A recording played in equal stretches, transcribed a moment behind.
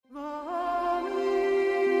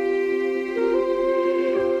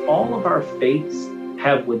all of our faiths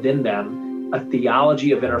have within them a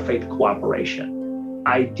theology of interfaith cooperation,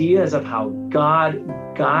 ideas of how God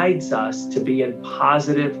guides us to be in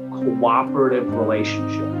positive, cooperative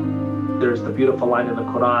relationship. There's the beautiful line in the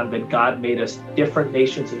Quran that God made us different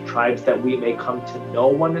nations and tribes that we may come to know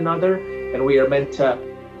one another, and we are meant to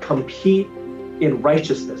compete in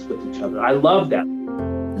righteousness with each other. I love that.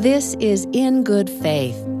 This is In Good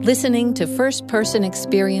Faith, listening to first-person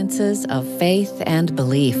experiences of faith and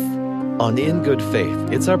belief. On In Good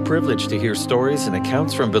Faith, it's our privilege to hear stories and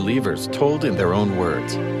accounts from believers told in their own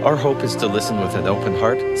words. Our hope is to listen with an open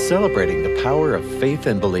heart, celebrating the power of faith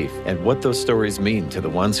and belief and what those stories mean to the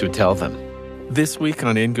ones who tell them. This week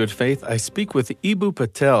on In Good Faith, I speak with Eboo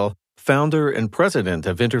Patel, founder and president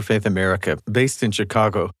of Interfaith America, based in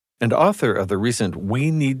Chicago, and author of the recent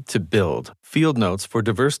We Need to Build, Field Notes for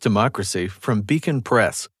Diverse Democracy from Beacon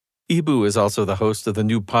Press. Eboo is also the host of the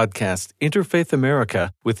new podcast, Interfaith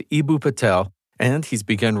America, with Eboo Patel, and he's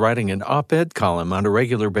begun writing an op-ed column on a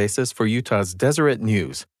regular basis for Utah's Deseret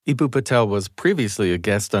News. Eboo Patel was previously a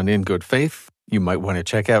guest on In Good Faith. You might want to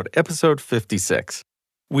check out episode 56.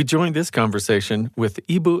 We joined this conversation with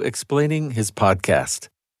Eboo explaining his podcast.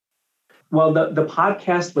 Well, the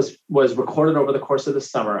podcast was recorded over the course of the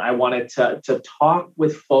summer. I wanted to talk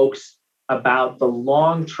with folks about the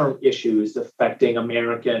long-term issues affecting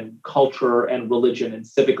American culture and religion and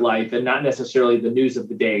civic life, and not necessarily the news of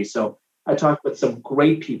the day. So I talked with some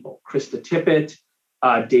great people, Krista Tippett,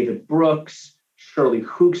 David Brooks, Shirley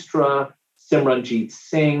Hoogstra, Simranjeet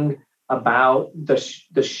Singh, about the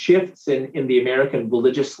shifts in the American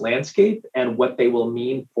religious landscape and what they will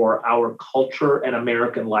mean for our culture and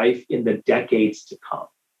American life in the decades to come.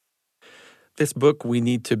 This book, We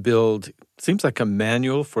Need to Build, seems like a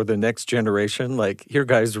manual for the next generation. Like, here,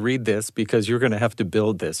 guys, read this because you're going to have to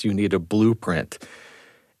build this. You need a blueprint.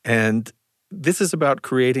 And this is about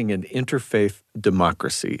creating an interfaith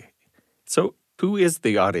democracy. So who is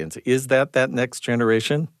the audience? Is that next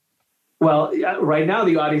generation? Well, right now,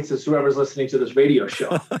 the audience is whoever's listening to this radio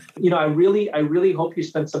show. I really hope you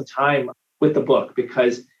spend some time with the book,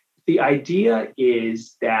 because the idea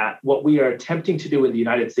is that what we are attempting to do in the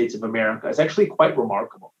United States of America is actually quite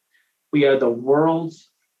remarkable. We are the world's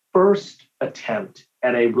first attempt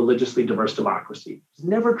at a religiously diverse democracy. It's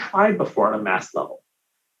never tried before on a mass level.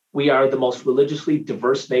 We are the most religiously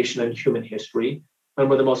diverse nation in human history, and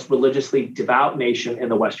we're the most religiously devout nation in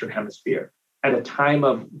the Western Hemisphere at a time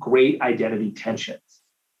of great identity tensions.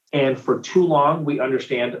 And for too long, we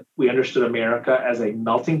understood America as a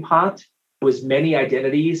melting pot. It was many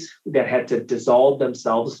identities that had to dissolve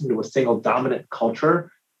themselves into a single dominant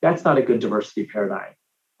culture. That's not a good diversity paradigm.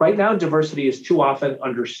 Right now, diversity is too often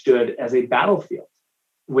understood as a battlefield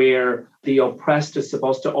where the oppressed is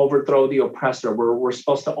supposed to overthrow the oppressor, where we're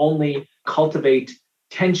supposed to only cultivate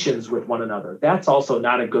tensions with one another. That's also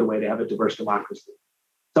not a good way to have a diverse democracy.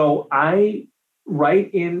 So I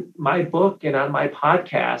write in my book and on my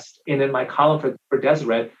podcast and in my column for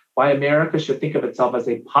Deseret why America should think of itself as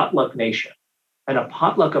a potluck nation. And a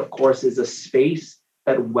potluck, of course, is a space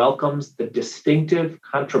that welcomes the distinctive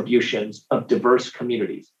contributions of diverse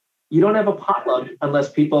communities. You don't have a potluck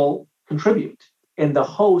unless people contribute. And the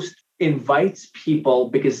host invites people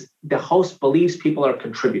because the host believes people are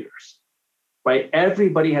contributors, right?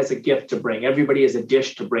 Everybody has a gift to bring. Everybody has a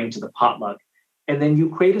dish to bring to the potluck. And then you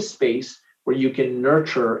create a space where you can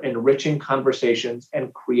nurture enriching conversations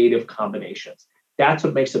and creative combinations. That's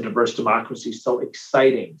what makes a diverse democracy so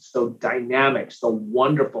exciting, so dynamic, so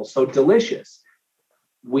wonderful, so delicious.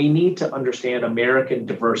 We need to understand American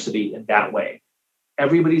diversity in that way.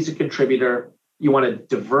 Everybody's a contributor. You want a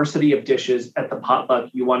diversity of dishes at the potluck.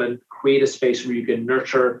 You want to create a space where you can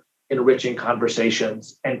nurture enriching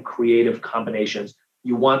conversations and creative combinations.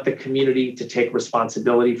 You want the community to take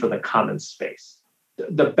responsibility for the common space.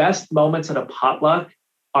 The best moments in a potluck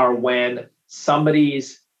are when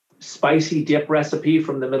somebody's spicy dip recipe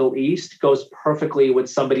from the Middle East goes perfectly with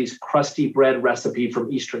somebody's crusty bread recipe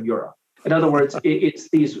from Eastern Europe. In other words, it's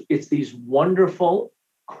these wonderful,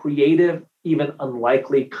 creative, even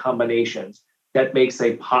unlikely combinations that makes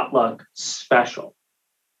a potluck special.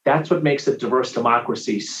 That's what makes a diverse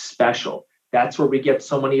democracy special. That's where we get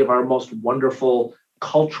so many of our most wonderful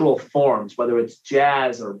cultural forms, whether it's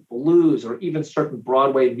jazz or blues or even certain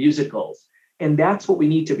Broadway musicals. And that's what we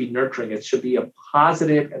need to be nurturing. It should be a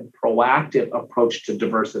positive and proactive approach to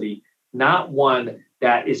diversity, not one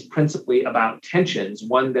that is principally about tensions,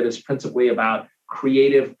 one that is principally about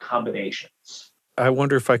creative combinations. I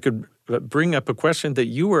wonder if I could bring up a question that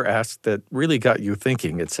you were asked that really got you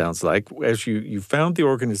thinking, it sounds like. As you found the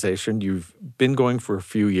organization, you've been going for a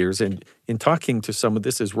few years, and in talking to some of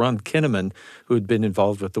this is Ron Kinnaman, who had been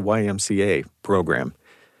involved with the YMCA program,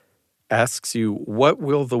 asks you, what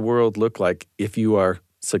will the world look like if you are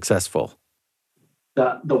successful?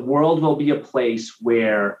 The world will be a place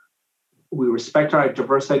where we respect our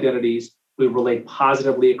diverse identities, we relate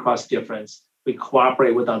positively across difference, we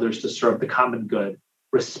cooperate with others to serve the common good.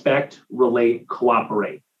 Respect, relate,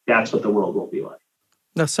 cooperate. That's what the world will be like.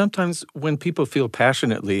 Now, sometimes when people feel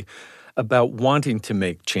passionately about wanting to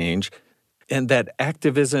make change, and that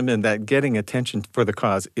activism and that getting attention for the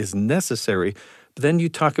cause is necessary, then you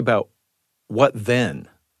talk about what then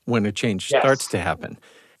when a change starts to happen.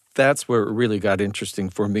 That's where it really got interesting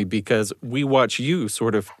for me, because we watch you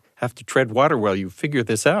sort of have to tread water while you figure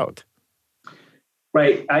this out.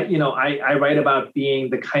 Right. I write about being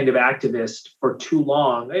the kind of activist for too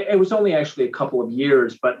long. It was only actually a couple of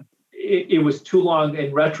years, but it was too long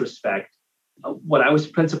in retrospect. What I was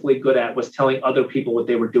principally good at was telling other people what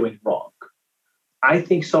they were doing wrong. I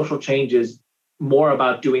think social change is more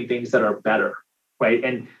about doing things that are better, right?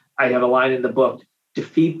 And I have a line in the book,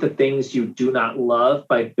 defeat the things you do not love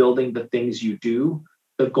by building the things you do.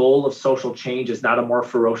 The goal of social change is not a more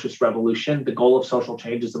ferocious revolution. The goal of social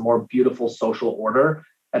change is a more beautiful social order.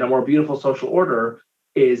 And a more beautiful social order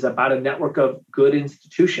is about a network of good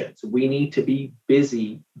institutions. We need to be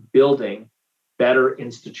busy building better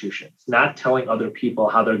institutions, not telling other people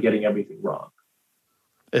how they're getting everything wrong.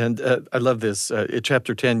 And I love this. In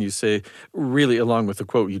Chapter 10, you say, really along with the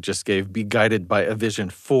quote you just gave, be guided by a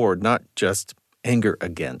vision for, not just anger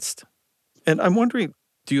against. And I'm wondering,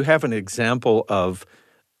 do you have an example of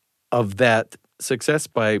that success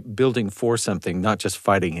by building for something, not just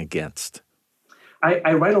fighting against?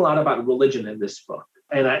 I write a lot about religion in this book.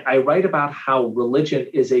 And I write about how religion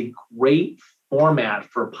is a great format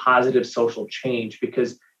for positive social change,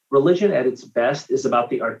 because religion at its best is about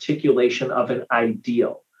the articulation of an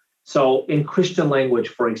ideal. So in Christian language,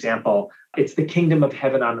 for example, it's the kingdom of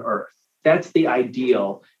heaven on earth. That's the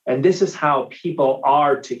ideal. And this is how people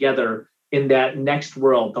are together in that next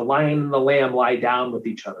world. The lion and the lamb lie down with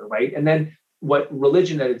each other, right? And then what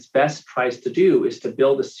religion at its best tries to do is to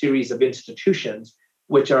build a series of institutions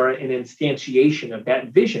which are an instantiation of that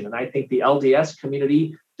vision. And I think the LDS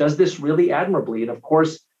community does this really admirably. And of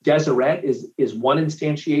course, Deseret is one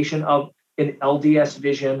instantiation of an LDS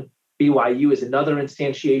vision. BYU is another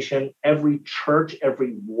instantiation. Every church,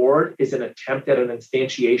 every ward is an attempt at an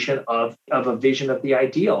instantiation of a vision of the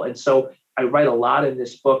ideal. And so I write a lot in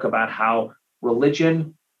this book about how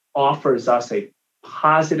religion offers us a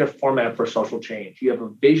positive format for social change. You have a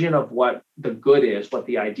vision of what the good is, what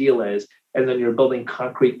the ideal is, and then you're building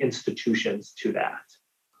concrete institutions to that.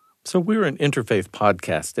 So we're an interfaith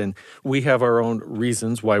podcast, and we have our own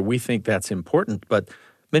reasons why we think that's important. But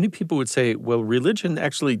many people would say, well, religion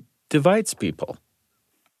actually divides people.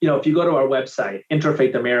 If you go to our website,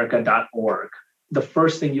 interfaithamerica.org, the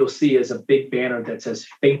first thing you'll see is a big banner that says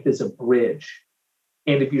faith is a bridge.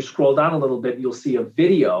 And if you scroll down a little bit, you'll see a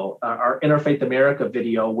video, our Interfaith America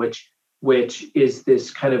video, which is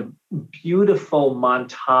this kind of beautiful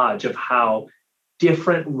montage of how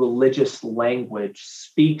different religious language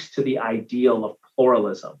speaks to the ideal of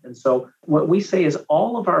pluralism. And so what we say is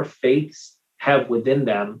all of our faiths have within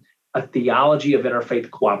them a theology of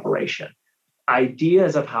interfaith cooperation,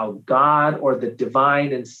 ideas of how God or the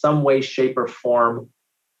divine in some way, shape, or form,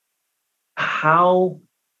 how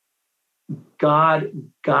God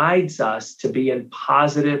guides us to be in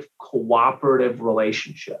positive, cooperative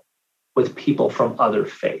relationship with people from other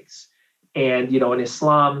faiths. And, in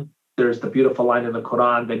Islam, there's the beautiful line in the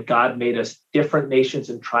Quran that God made us different nations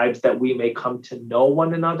and tribes that we may come to know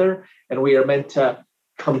one another, and we are meant to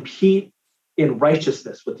compete in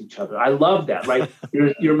righteousness with each other. I love that, right?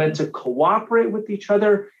 You're meant to cooperate with each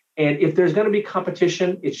other. And if there's going to be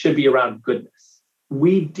competition, it should be around goodness.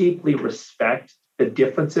 We deeply respect the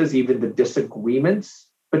differences, even the disagreements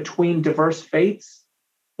between diverse faiths.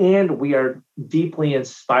 And we are deeply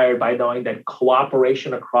inspired by knowing that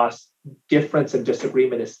cooperation across difference and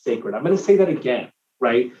disagreement is sacred. I'm going to say that again,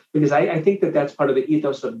 right? Because I think that that's part of the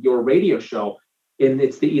ethos of your radio show. And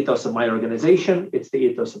it's the ethos of my organization. It's the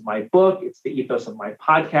ethos of my book. It's the ethos of my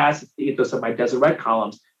podcast. It's the ethos of my Deseret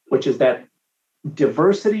columns, which is that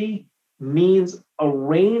diversity means a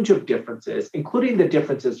range of differences, including the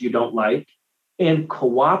differences you don't like, and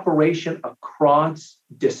cooperation across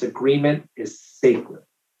disagreement is sacred.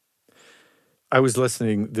 I was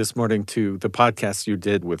listening this morning to the podcast you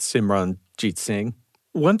did with Simran Jeet Singh,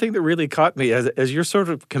 One thing that really caught me as you're sort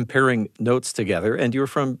of comparing notes together, and you're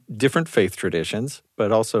from different faith traditions,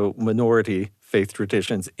 but also minority faith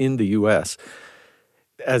traditions in the U.S.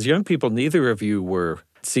 As young people, neither of you were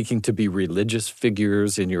seeking to be religious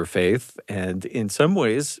figures in your faith, and in some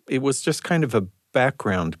ways, it was just kind of a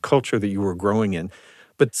background culture that you were growing in.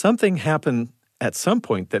 But something happened at some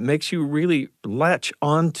point that makes you really latch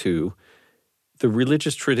onto the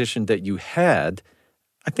religious tradition that you had,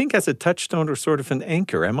 I think as a touchstone or sort of an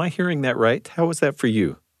anchor. Am I hearing that right? How was that for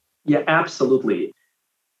you? Yeah, absolutely.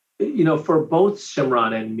 For both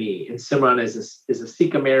Simran and me, and Simran is a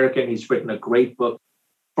Sikh American. He's written a great book.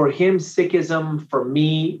 For him, Sikhism, for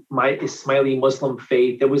me, my Ismaili Muslim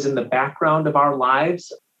faith, it was in the background of our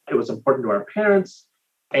lives. It was important to our parents,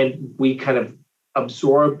 and we kind of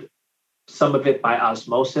absorbed some of it by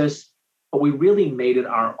osmosis, but we really made it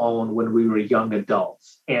our own when we were young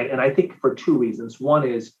adults. And I think for two reasons. One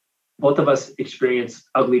is both of us experienced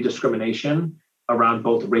ugly discrimination around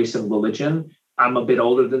both race and religion. I'm a bit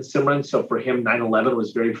older than Simran, so for him, 9/11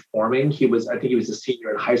 was very forming. I think he was a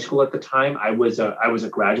senior in high school at the time. I was a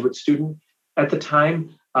graduate student at the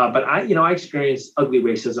time. But I experienced ugly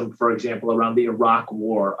racism, for example, around the Iraq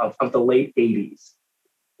War of the late 80s.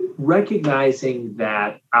 Recognizing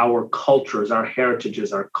that our cultures, our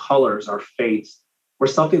heritages, our colors, our faiths were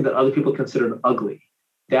something that other people considered ugly.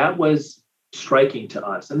 That was striking to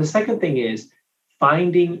us. And the second thing is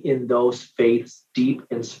finding in those faiths deep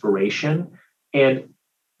inspiration and,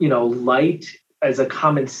 light as a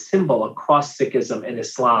common symbol across Sikhism and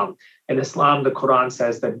Islam. In Islam, the Quran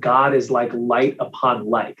says that God is like light upon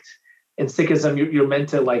light. In Sikhism, you're meant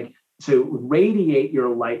to radiate your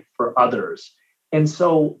light for others. And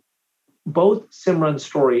so both Simran's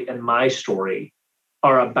story and my story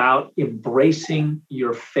are about embracing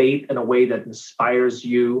your faith in a way that inspires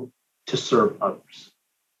you to serve others.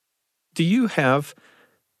 Do you have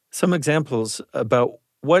some examples about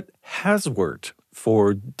what has worked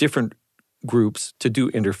for different groups to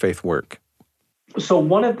do interfaith work? So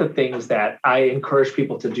one of the things that I encourage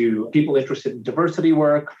people to do, people interested in diversity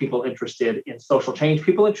work, people interested in social change,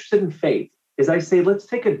 people interested in faith, is I say, let's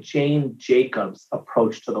take a Jane Jacobs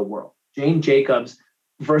approach to the world. Jane Jacobs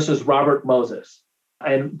versus Robert Moses.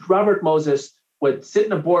 And Robert Moses would sit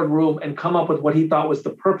in a boardroom and come up with what he thought was the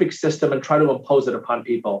perfect system and try to impose it upon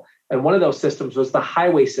people. And one of those systems was the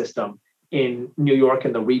highway system in New York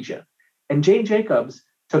and the region. And Jane Jacobs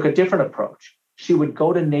took a different approach. She would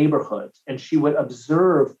go to neighborhoods and she would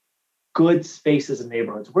observe good spaces in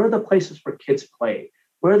neighborhoods. Where are the places where kids play?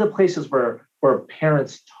 Where are the places where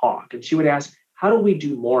parents talk? And she would ask, how do we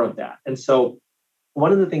do more of that? And so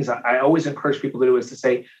one of the things I always encourage people to do is to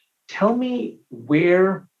say, tell me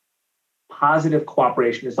where positive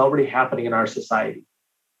cooperation is already happening in our society.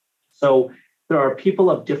 So there are people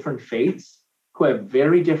of different faiths who have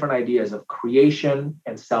very different ideas of creation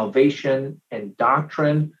and salvation and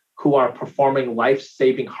doctrine, who are performing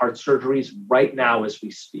life-saving heart surgeries right now as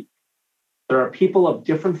we speak. There are people of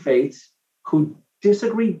different faiths who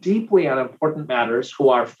disagree deeply on important matters, who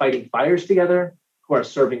are fighting fires together, who are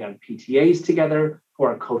serving on PTAs together, who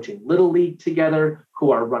are coaching Little League together,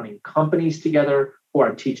 who are running companies together, who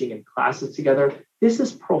are teaching in classes together. This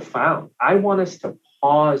is profound. I want us to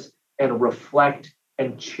pause and reflect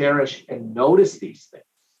and cherish and notice these things,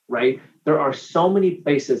 right? There are so many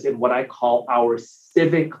places in what I call our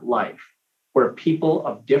civic life where people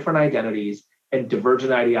of different identities and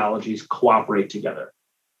divergent ideologies cooperate together.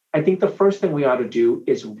 I think the first thing we ought to do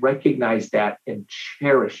is recognize that and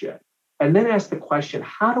cherish it. And then ask the question,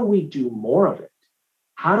 how do we do more of it?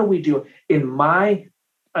 How do we do in my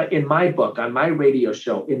book, on my radio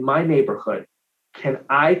show, in my neighborhood, can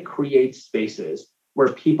I create spaces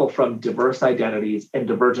where people from diverse identities and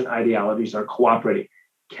divergent ideologies are cooperating?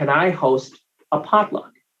 Can I host a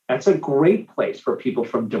potluck? That's a great place for people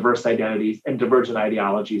from diverse identities and divergent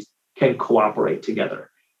ideologies can cooperate together.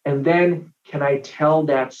 And then can I tell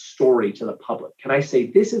that story to the public? Can I say,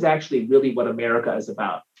 this is actually really what America is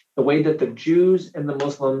about? The way that the Jews and the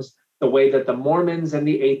Muslims, the way that the Mormons and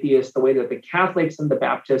the atheists, the way that the Catholics and the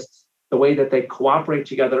Baptists, the way that they cooperate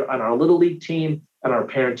together on our Little League team and our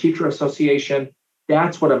Parent-Teacher Association,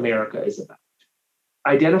 that's what America is about.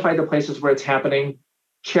 Identify the places where it's happening,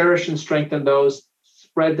 cherish and strengthen those,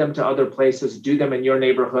 spread them to other places, do them in your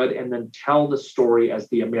neighborhood, and then tell the story as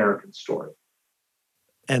the American story.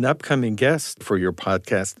 An upcoming guest for your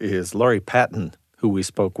podcast is Laurie Patton, who we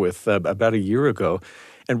spoke with about a year ago.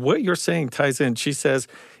 And what you're saying ties in. She says,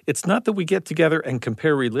 it's not that we get together and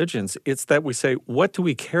compare religions. It's that we say, what do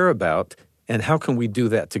we care about and how can we do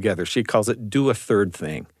that together? She calls it do a third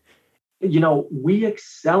thing. We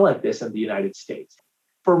excel at this in the United States.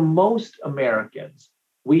 For most Americans,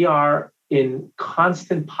 we are in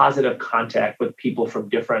constant positive contact with people from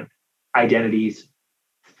different identities,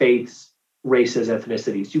 faiths, races,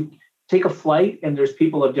 ethnicities. You take a flight and there's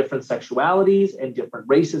people of different sexualities and different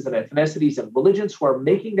races and ethnicities and religions who are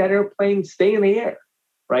making that airplane stay in the air,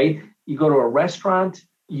 right? You go to a restaurant,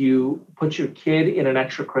 you put your kid in an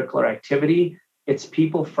extracurricular activity. It's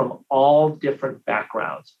people from all different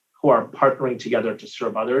backgrounds who are partnering together to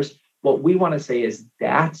serve others. What we want to say is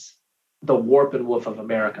that's the warp and woof of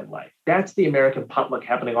American life. That's the American potluck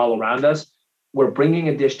happening all around us. We're bringing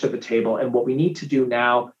a dish to the table. And what we need to do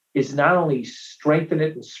now is not only strengthen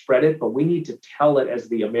it and spread it, but we need to tell it as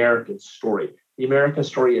the American story. The American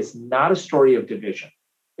story is not a story of division.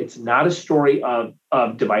 It's not a story of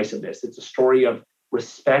divisiveness. It's a story of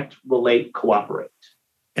respect, relate, cooperate.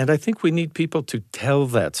 And I think we need people to tell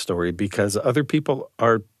that story because other people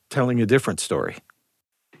are telling a different story.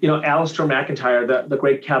 You know, Alistair McIntyre, the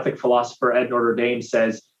great Catholic philosopher at Notre Dame,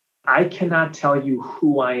 says, I cannot tell you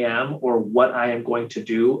who I am or what I am going to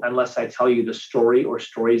do unless I tell you the story or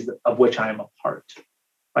stories of which I am a part,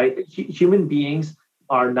 right? Human beings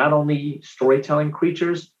are not only storytelling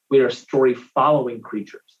creatures, we are story-following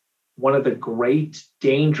creatures. One of the great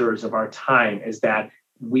dangers of our time is that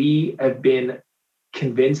we have been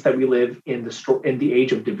convinced that we live in the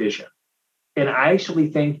age of division. And I actually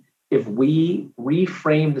think if we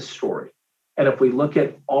reframe the story, and if we look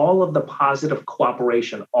at all of the positive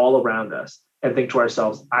cooperation all around us and think to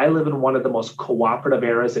ourselves, I live in one of the most cooperative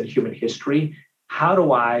eras in human history. How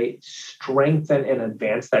do I strengthen and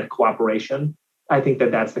advance that cooperation? I think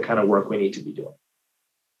that that's the kind of work we need to be doing.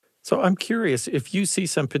 So I'm curious if you see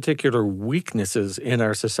some particular weaknesses in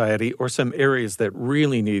our society or some areas that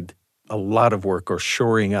really need a lot of work or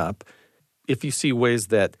shoring up, if you see ways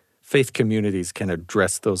that faith communities can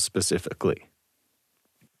address those specifically.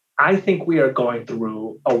 I think we are going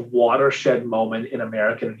through a watershed moment in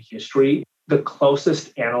American history. The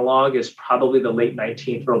closest analog is probably the late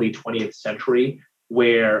 19th, early 20th century,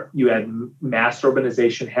 where you had mass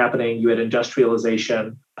urbanization happening, you had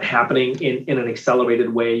industrialization happening in an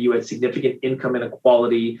accelerated way, you had significant income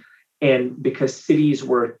inequality. And because cities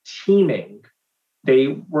were teeming,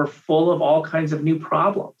 they were full of all kinds of new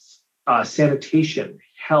problems, sanitation,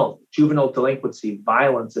 health, juvenile delinquency,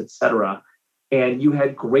 violence, etc. And you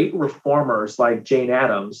had great reformers like Jane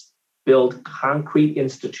Addams build concrete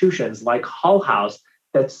institutions like Hull House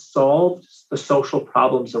that solved the social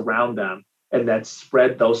problems around them and that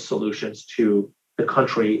spread those solutions to the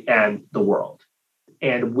country and the world.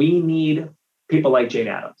 And we need people like Jane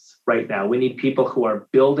Addams right now. We need people who are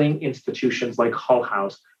building institutions like Hull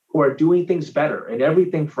House, who are doing things better in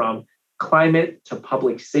everything from climate to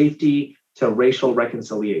public safety to racial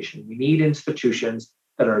reconciliation. We need institutions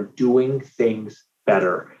that are doing things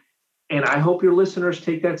better. And I hope your listeners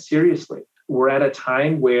take that seriously. We're at a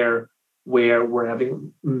time where we're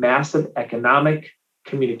having massive economic,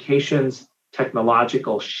 communications,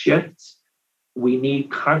 technological shifts. We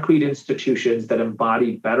need concrete institutions that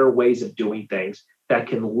embody better ways of doing things that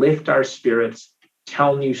can lift our spirits,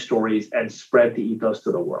 tell new stories, and spread the ethos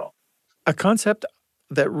to the world. A concept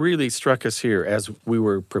that really struck us here as we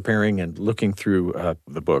were preparing and looking through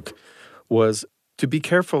the book was to be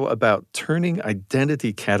careful about turning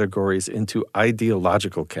identity categories into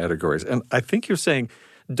ideological categories. And I think you're saying,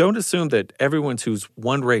 don't assume that everyone who's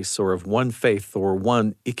one race or of one faith or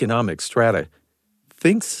one economic strata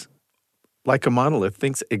thinks like a monolith,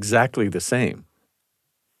 thinks exactly the same.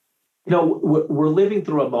 You know, we're living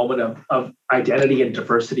through a moment of identity and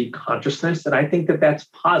diversity consciousness, and I think that that's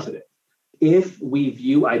positive. If we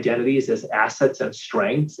view identities as assets and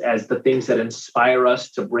strengths, as the things that inspire us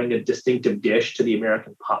to bring a distinctive dish to the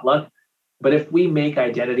American potluck, but if we make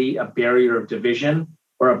identity a barrier of division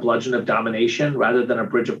or a bludgeon of domination rather than a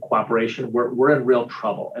bridge of cooperation, we're in real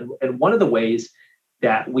trouble. And one of the ways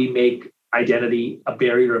that we make identity a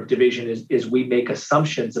barrier of division is we make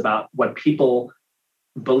assumptions about what people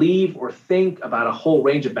believe or think about a whole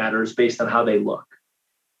range of matters based on how they look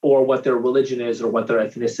or what their religion is or what their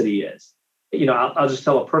ethnicity is. You know, I'll just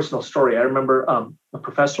tell a personal story. I remember a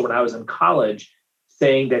professor when I was in college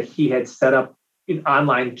saying that he had set up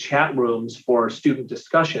online chat rooms for student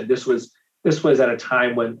discussion. This was at a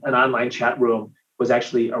time when an online chat room was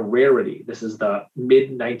actually a rarity. This is the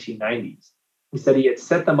mid 1990s. He said he had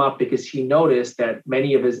set them up because he noticed that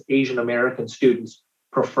many of his Asian American students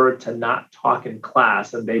preferred to not talk in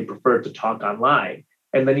class and they preferred to talk online.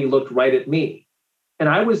 And then he looked right at me. And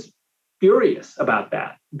I was furious about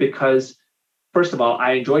that because, first of all,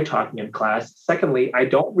 I enjoy talking in class. Secondly, I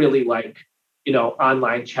don't really like,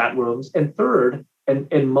 online chat rooms. And third,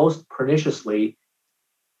 and most perniciously,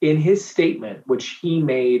 in his statement, which he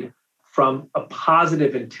made from a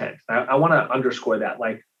positive intent. I want to underscore that.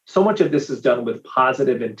 Like, so much of this is done with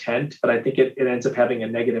positive intent, but I think it ends up having a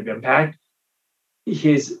negative impact.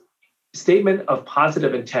 His statement of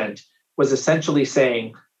positive intent was essentially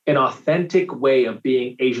saying an authentic way of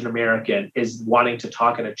being Asian American is wanting to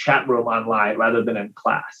talk in a chat room online rather than in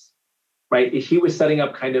class, right? He was setting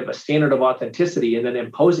up kind of a standard of authenticity and then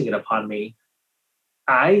imposing it upon me.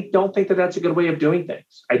 I don't think that that's a good way of doing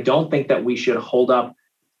things. I don't think that we should hold up,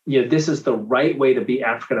 this is the right way to be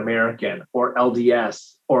African American or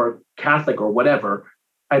LDS or Catholic or whatever.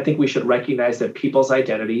 I think we should recognize that people's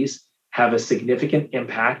identities have a significant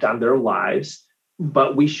impact on their lives,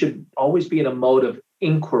 but we should always be in a mode of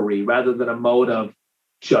inquiry rather than a mode of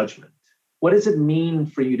judgment. What does it mean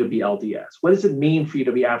for you to be LDS? What does it mean for you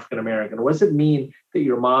to be African American? What does it mean that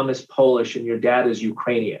your mom is Polish and your dad is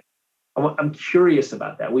Ukrainian? I'm curious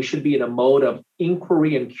about that. We should be in a mode of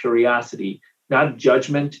inquiry and curiosity, not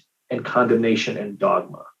judgment and condemnation and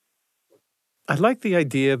dogma. I like the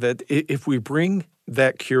idea that if we bring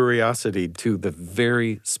that curiosity to the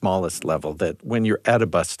very smallest level, that when you're at a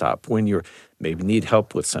bus stop, when you maybe need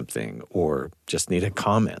help with something or just need a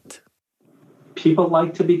comment. People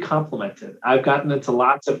like to be complimented. I've gotten into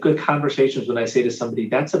lots of good conversations when I say to somebody,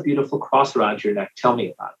 that's a beautiful cross around your neck. Tell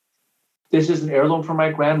me about it. This is an heirloom from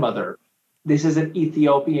my grandmother. This is an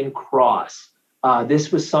Ethiopian cross.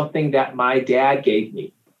 This was something that my dad gave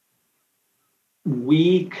me.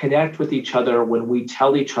 We connect with each other when we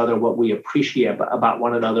tell each other what we appreciate about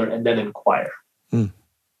one another and then inquire.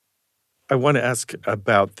 I want to ask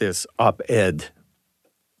about this op-ed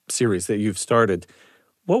series that you've started.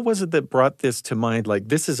 What was it that brought this to mind? Like,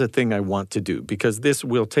 this is a thing I want to do, because this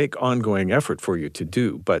will take ongoing effort for you to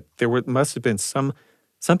do, but must have been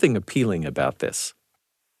something appealing about this.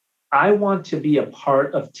 I want to be a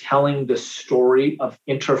part of telling the story of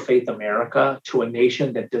interfaith America to a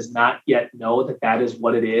nation that does not yet know that that is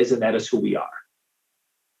what it is and that is who we are.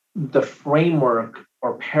 The framework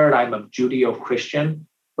or paradigm of Judeo-Christian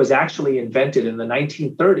was actually invented in the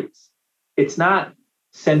 1930s. It's not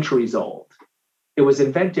centuries old. It was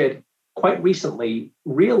invented quite recently,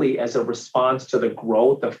 really as a response to the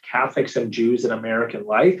growth of Catholics and Jews in American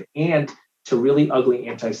life and to really ugly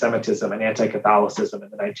anti-Semitism and anti-Catholicism in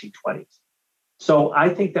the 1920s. So I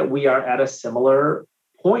think that we are at a similar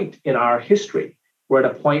point in our history. We're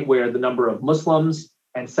at a point where the number of Muslims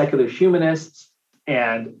and secular humanists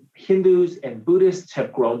and Hindus and Buddhists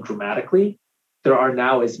have grown dramatically. There are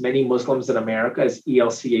now as many Muslims in America as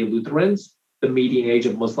ELCA Lutherans. The median age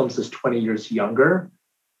of Muslims is 20 years younger.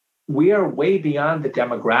 We are way beyond the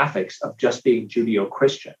demographics of just being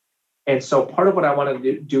Judeo-Christian. And so part of what I want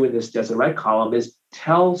to do in this Deseret column is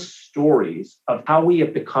tell stories of how we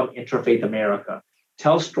have become interfaith America.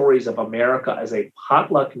 Tell stories of America as a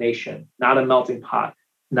potluck nation, not a melting pot,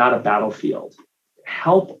 not a battlefield.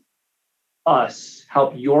 Help us,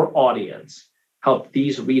 help your audience, help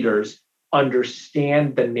these readers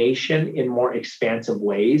understand the nation in more expansive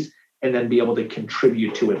ways and then be able to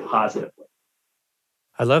contribute to it positively.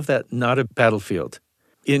 I love that, not a battlefield.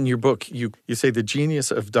 In your book, you say the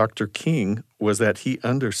genius of Dr. King was that he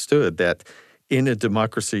understood that in a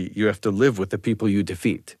democracy, you have to live with the people you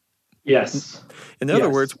defeat. Yes. In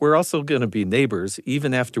other words, we're also going to be neighbors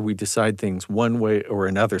even after we decide things one way or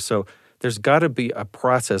another. So there's got to be a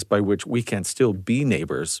process by which we can still be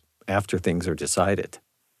neighbors after things are decided.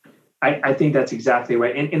 I think that's exactly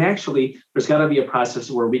right. And actually, there's got to be a process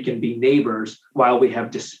where we can be neighbors while we have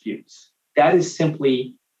disputes. That is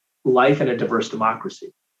simply life in a diverse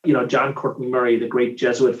democracy. John Courtney Murray, the great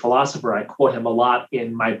Jesuit philosopher, I quote him a lot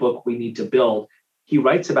in my book, We Need to Build. He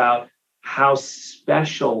writes about how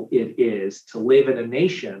special it is to live in a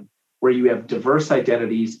nation where you have diverse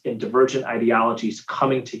identities and divergent ideologies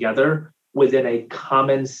coming together within a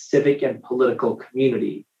common civic and political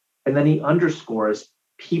community. And then he underscores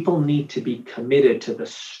people need to be committed to the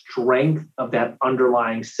strength of that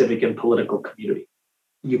underlying civic and political community.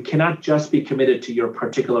 You cannot just be committed to your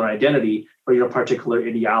particular identity or your particular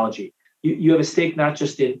ideology. You have a stake not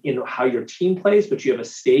just in how your team plays, but you have a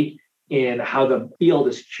stake in how the field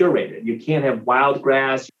is curated. You can't have wild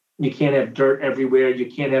grass. You can't have dirt everywhere.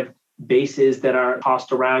 You can't have bases that are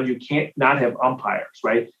tossed around. You can't not have umpires,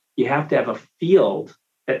 right? You have to have a field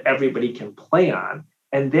that everybody can play on.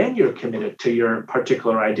 And then you're committed to your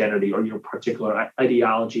particular identity or your particular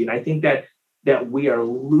ideology. And I think that we are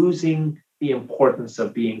losing the importance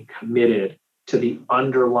of being committed to the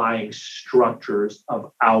underlying structures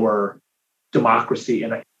of our democracy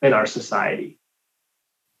and our society.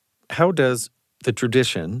 How does the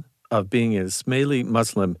tradition of being an Ismaili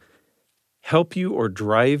Muslim help you or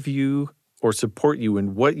drive you or support you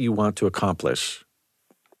in what you want to accomplish?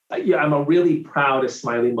 I'm a really proud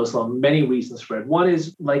Ismaili Muslim. Many reasons for it. One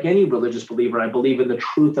is, like any religious believer, I believe in the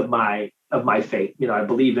truth of my faith. I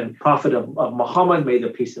believe in Prophet of Muhammad, may the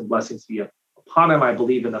peace and blessings be upon him. I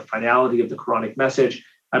believe in the finality of the Quranic message.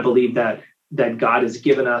 I believe that God has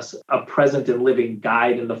given us a present and living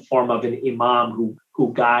guide in the form of an imam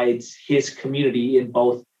who guides his community in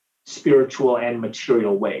both spiritual and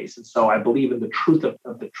material ways. And so I believe in the truth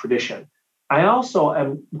of the tradition. I also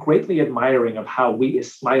am greatly admiring of how we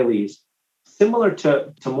Ismailis, similar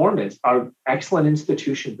to Mormons, are excellent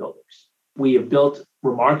institution builders. We have built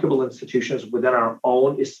remarkable institutions within our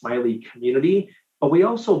own Ismaili community, but we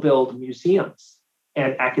also build museums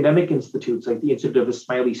and academic institutes like the Institute of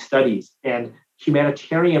Ismaili Studies and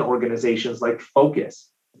humanitarian organizations like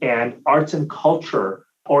Focus and arts and culture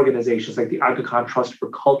organizations like the Aga Khan Trust for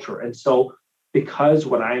Culture. And so because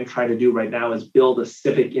what I am trying to do right now is build a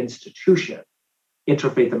civic institution,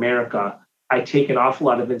 Interfaith America, I take an awful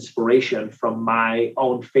lot of inspiration from my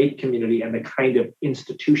own faith community and the kind of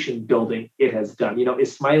institution building it has done.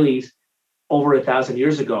 Ismailis over 1,000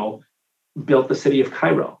 years ago built the city of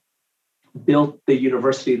Cairo, built the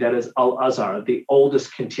university that is Al-Azhar, the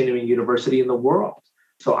oldest continuing university in the world.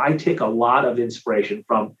 So I take a lot of inspiration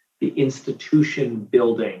from the institution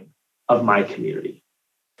building of my community.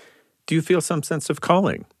 Do you feel some sense of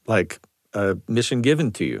calling, like a mission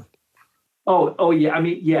given to you? Oh yeah. I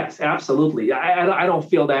mean, yes, absolutely. I don't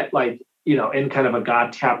feel that in kind of a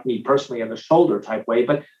God tapped me personally on the shoulder type way,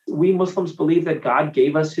 but we Muslims believe that God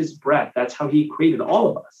gave us his breath. That's how he created all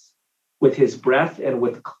of us, with his breath and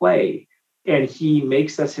with clay. And he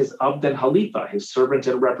makes us his Abd and Khalifa, his servant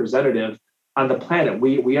and representative on the planet.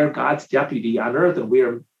 We are God's deputy on earth, and we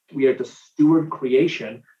are to steward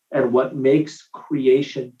creation. And what makes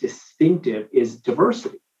creation distinctive is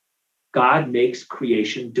diversity. God makes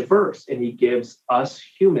creation diverse, and he gives us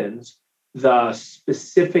humans the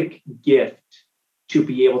specific gift to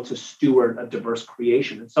be able to steward a diverse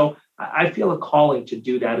creation. And so I feel a calling to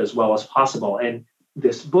do that as well as possible. And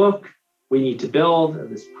this book, We Need to Build,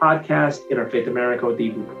 and this podcast, Interfaith America with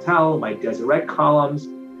Eboo Patel, my Deseret columns,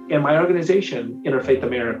 and my organization, Interfaith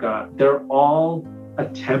America, they're all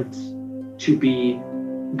attempts to be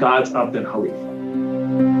God's Abd and Khalifa.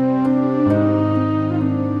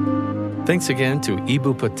 Thanks again to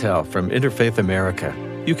Eboo Patel from Interfaith America.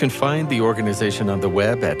 You can find the organization on the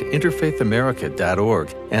web at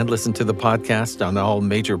interfaithamerica.org and listen to the podcast on all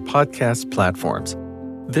major podcast platforms.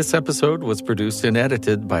 This episode was produced and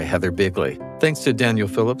edited by Heather Bigley. Thanks to Daniel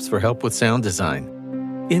Phillips for help with sound design.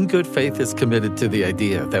 In Good Faith is committed to the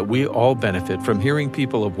idea that we all benefit from hearing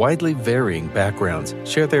people of widely varying backgrounds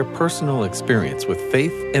share their personal experience with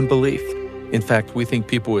faith and belief. In fact, we think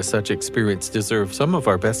people with such experience deserve some of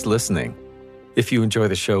our best listening. If you enjoy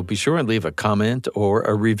the show, be sure and leave a comment or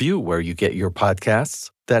a review where you get your podcasts.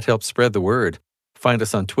 That helps spread the word. Find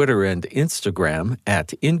us on Twitter and Instagram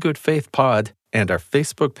at In Good Faith Pod and our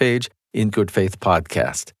Facebook page, In Good Faith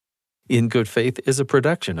Podcast. In Good Faith is a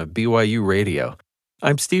production of BYU Radio.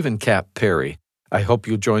 I'm Stephen Cap Perry. I hope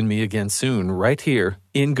you'll join me again soon right here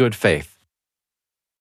in Good Faith.